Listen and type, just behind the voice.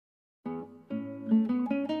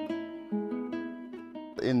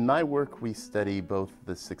In my work, we study both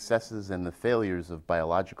the successes and the failures of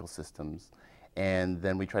biological systems, and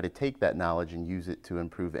then we try to take that knowledge and use it to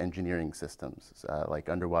improve engineering systems, like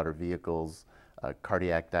underwater vehicles,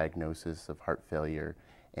 cardiac diagnosis of heart failure,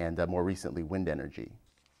 and more recently, wind energy.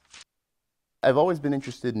 I've always been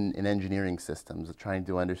interested in engineering systems, trying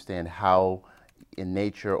to understand how in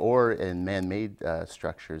nature or in man-made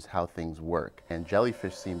structures how things work. And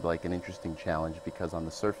jellyfish seemed like an interesting challenge because on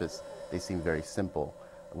the surface they seem very simple.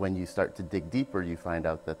 When you start to dig deeper, you find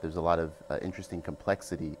out that there's a lot of interesting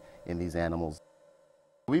complexity in these animals.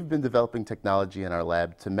 We've been developing technology in our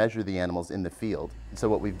lab to measure the animals in the field. So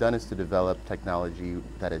what we've done is to develop technology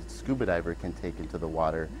that a scuba diver can take into the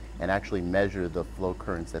water and actually measure the flow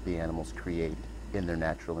currents that the animals create in their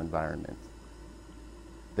natural environment.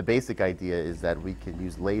 The basic idea is that we can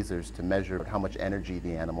use lasers to measure how much energy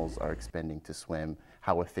the animals are expending to swim,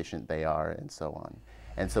 how efficient they are, and so on.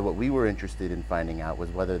 And so what we were interested in finding out was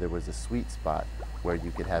whether there was a sweet spot where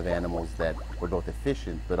you could have animals that were both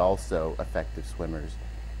efficient but also effective swimmers.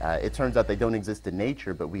 It turns out they don't exist in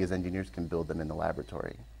nature, but we as engineers can build them in the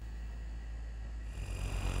laboratory.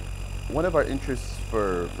 One of our interests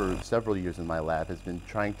for several years in my lab has been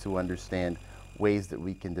trying to understand ways that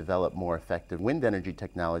we can develop more effective wind energy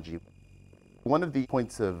technology. One of the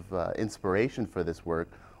points of inspiration for this work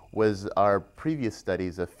was our previous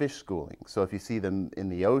studies of fish schooling. So if you see them in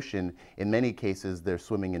the ocean, in many cases they're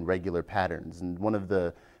swimming in regular patterns. And one of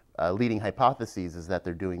the leading hypotheses is that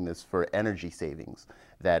they're doing this for energy savings,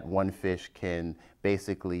 that one fish can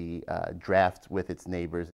basically draft with its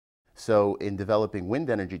neighbors. So in developing wind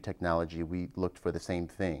energy technology, we looked for the same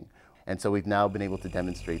thing. And so we've now been able to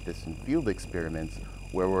demonstrate this in field experiments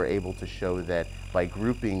where we're able to show that by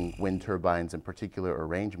grouping wind turbines in particular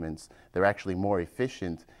arrangements, they're actually more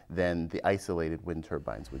efficient than the isolated wind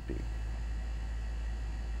turbines would be.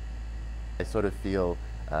 I sort of feel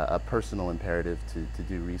a personal imperative to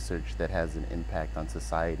do research that has an impact on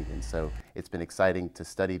society, and so it's been exciting to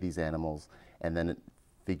study these animals and then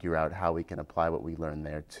figure out how we can apply what we learn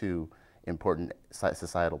there to important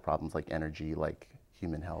societal problems like energy, like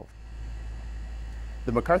human health.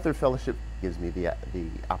 The MacArthur Fellowship gives me the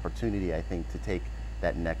opportunity, I think, to take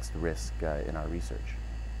that next risk in our research.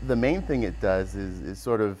 The main thing it does is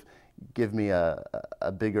sort of give me a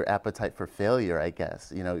bigger appetite for failure, I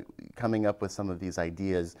guess. You know, coming up with some of these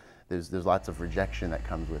ideas, there's lots of rejection that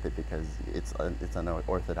comes with it because it's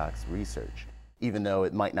unorthodox research. Even though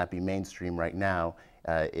it might not be mainstream right now,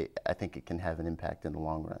 I think it can have an impact in the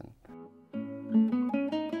long run.